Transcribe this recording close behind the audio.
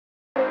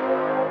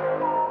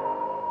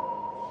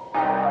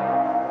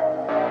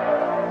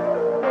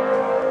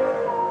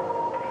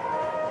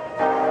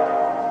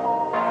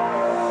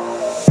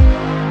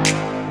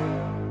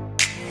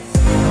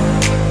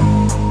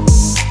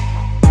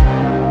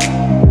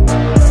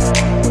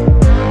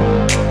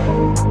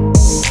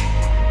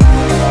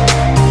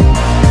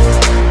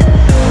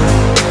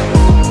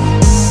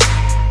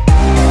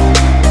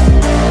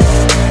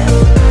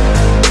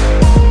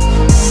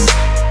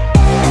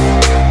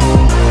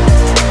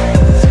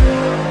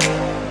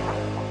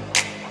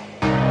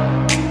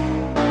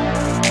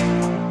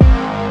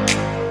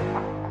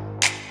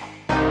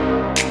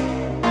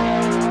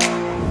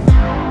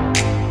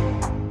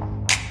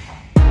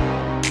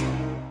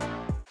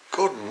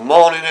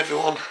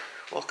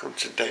welcome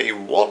to day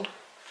 1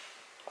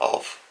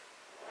 of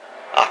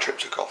our trip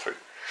to Corfu.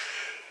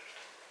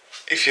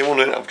 If you're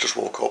wondering, I've just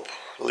woke up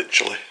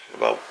literally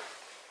about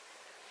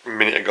a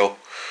minute ago.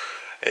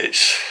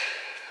 It's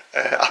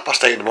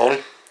 8:30 in the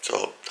morning,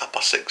 so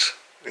 6:30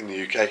 in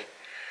the UK.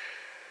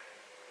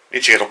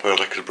 Need to get up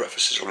early because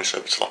breakfast is only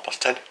served till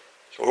 10:30,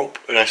 so we're up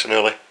nice and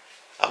early.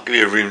 I'll give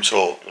you a room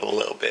tour in a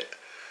little bit,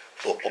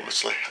 but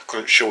obviously I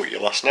couldn't show it you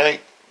last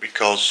night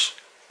because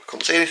I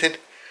couldn't see anything.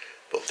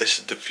 But this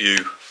is the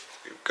view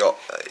we've got.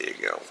 There you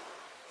go.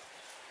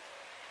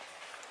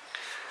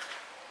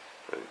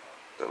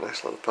 Got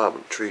nice little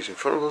apartment trees in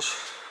front of us,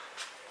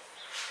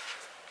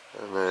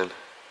 and then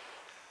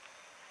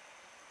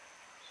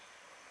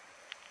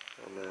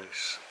a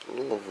nice,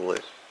 lovely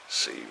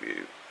sea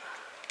view.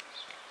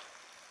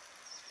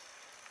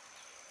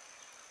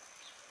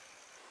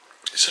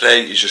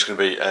 Today is just going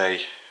to be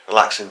a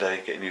relaxing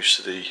day, getting used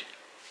to the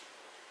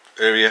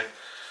area.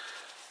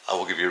 I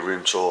will give you a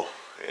room tour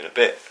in a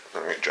bit.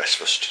 I'm going to get dressed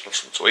first, have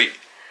something to eat.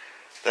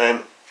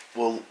 Then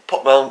we'll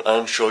pop round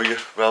and show you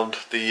around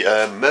the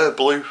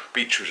Mareblue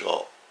beach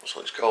resort. That's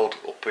what it's called,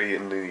 up here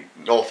in the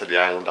north of the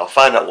island. I'll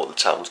find out what the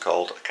town's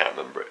called, I can't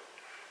remember it.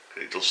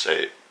 It does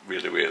say it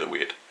really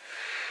weird.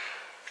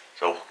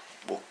 So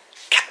we'll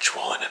catch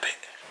you all in a bit.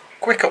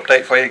 Quick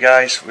update for you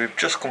guys. We've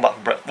just come back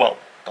from breakfast. Well,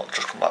 not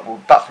just come back, we're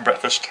back from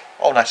breakfast.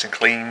 All nice and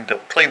cleaned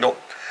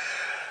up,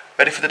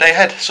 ready for the day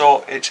ahead.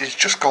 So it's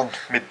just gone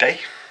midday.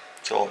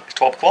 So it's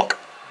 12 o'clock.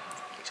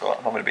 So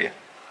I'm not going to be here.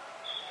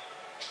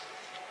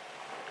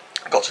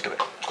 Got to do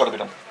it. It's got to be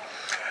done.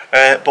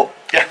 But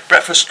yeah,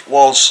 breakfast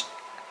was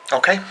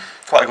okay.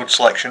 Quite a good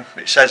selection.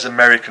 It says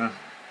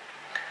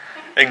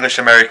English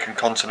American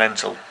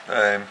continental.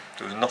 There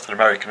was nothing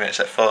American in it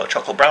except for a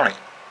chocolate brownie.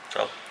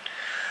 So,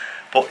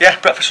 but yeah,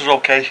 breakfast was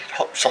okay.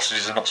 Hot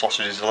sausages are not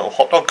sausages, they're little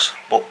hot dogs.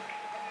 But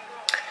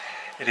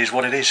it is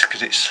what it is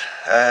because it's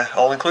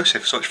all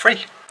inclusive, so it's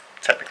free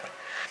technically.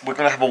 We're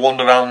going to have a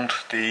wander around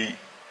the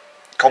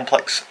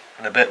complex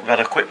in a bit. We had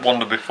a quick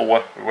wander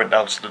before we went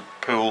down to the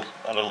pool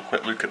and a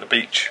quick look at the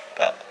beach.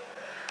 That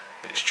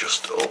it's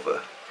just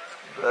over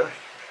there. I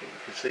think you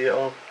can see it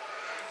all.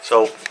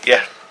 So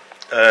yeah,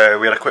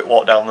 we had a quick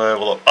walk down there.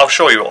 Well, I'll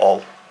show you it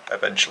all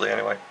eventually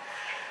anyway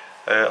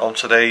on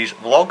today's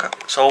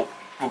vlog. So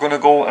we're going to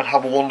go and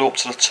have a wander up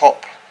to the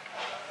top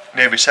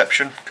near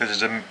reception because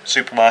there's a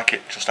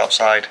supermarket just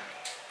outside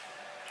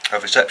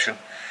of reception.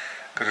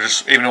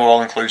 Because even though we're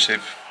all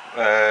inclusive,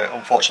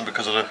 unfortunately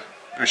because of the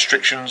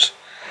restrictions,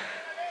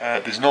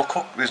 there's no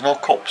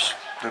cups.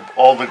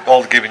 All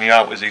they're giving you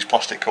out is these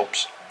plastic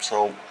cups.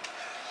 So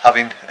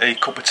having a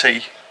cup of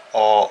tea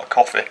or a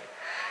coffee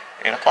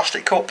in a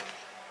plastic cup,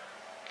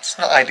 it's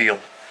not ideal.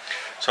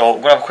 So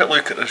we're going to have a quick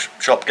look at the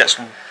shop, get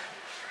some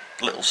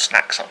little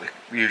snacks that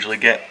we usually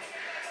get.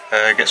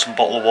 Get some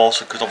bottle of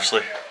water because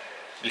obviously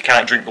you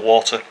can't drink the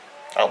water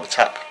out of the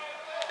tap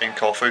in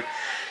Corfu.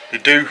 They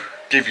do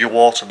give you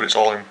water, but it's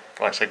all in,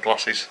 like I said,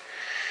 glasses.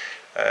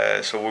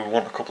 So we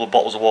want a couple of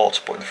bottles of water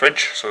to put in the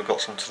fridge, so we've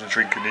got something to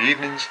drink in the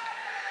evenings.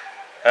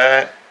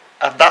 And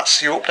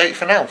that's your update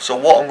for now. So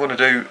what I'm going to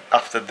do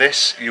after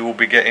this, you will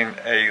be getting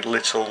a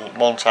little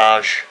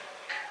montage.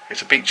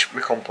 It's a beach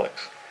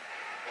complex.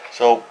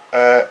 So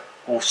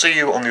we'll see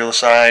you on the other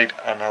side,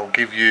 and I'll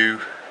give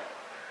you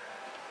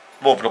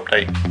more of an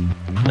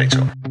update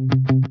later on.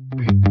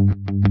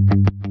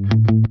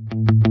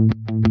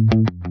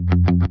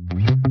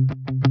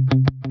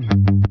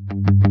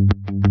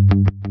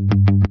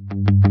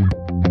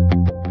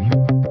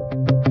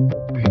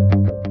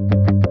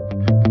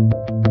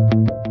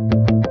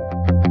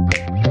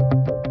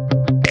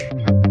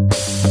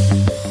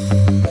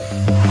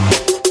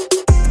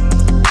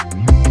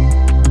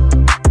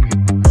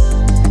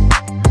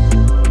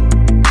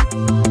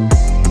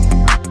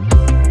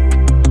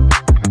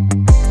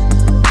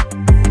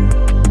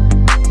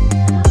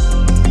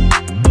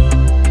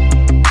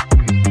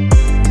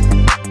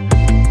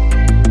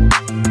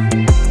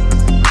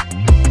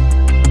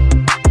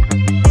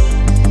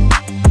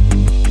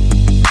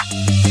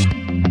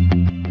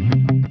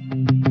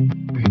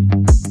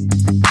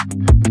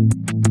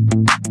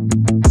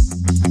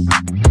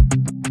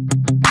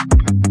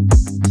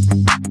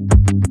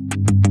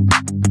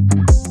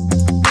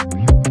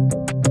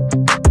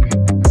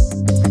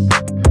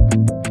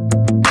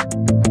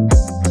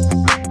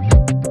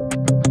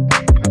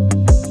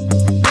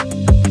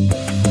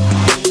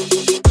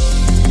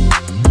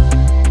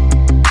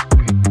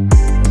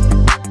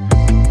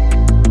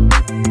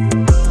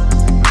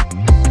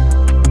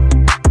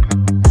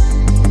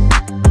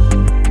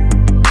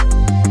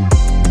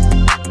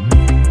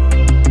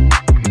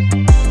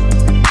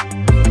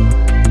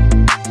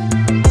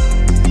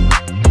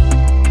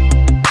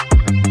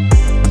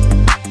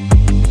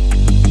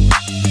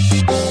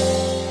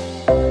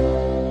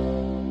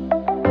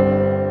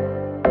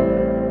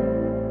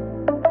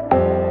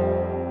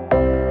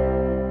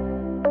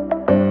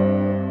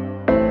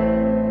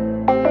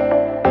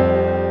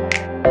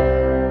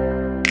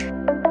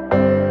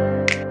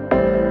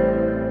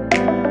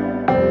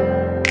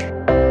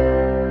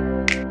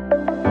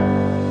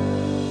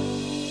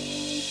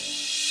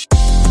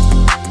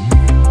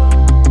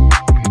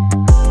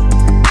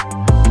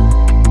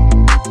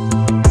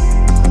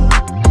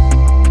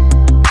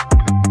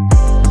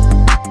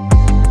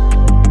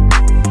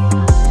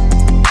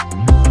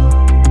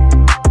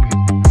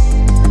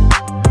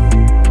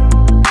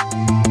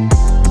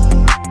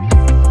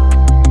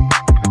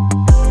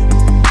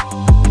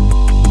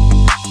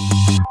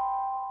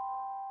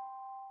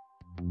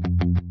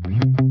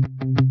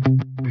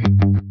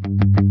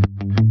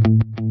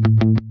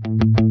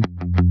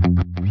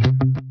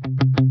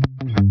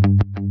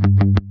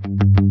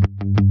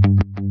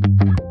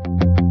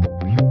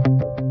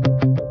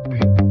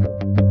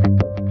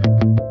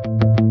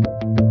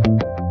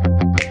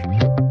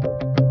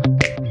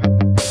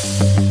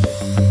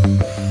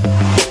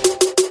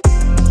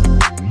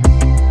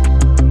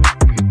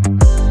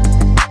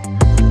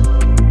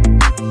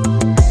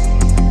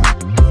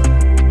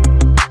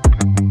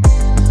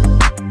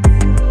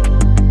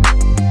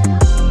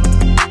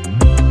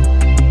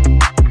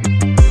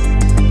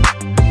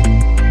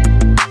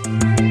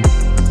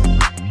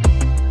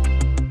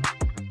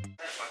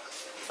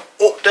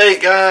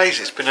 Right guys,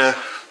 it's been a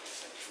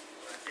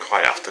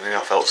quiet afternoon.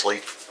 I fell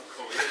asleep.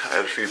 I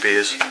had a few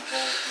beers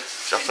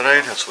this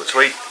afternoon, had something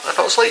to eat, I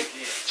fell asleep.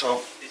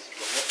 So,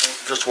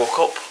 just woke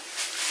up.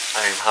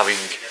 I'm having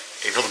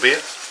another beer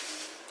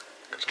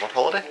because I'm on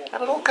holiday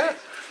and I don't care.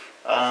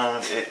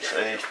 And it's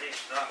a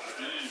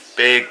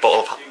big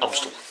bottle of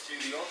Amstel.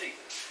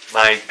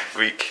 My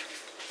Greek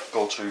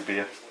go-to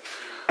beer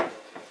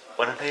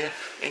when I'm here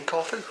in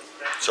Corfu.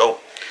 So,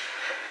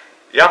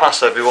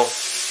 yamas everyone,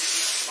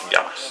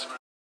 yamas.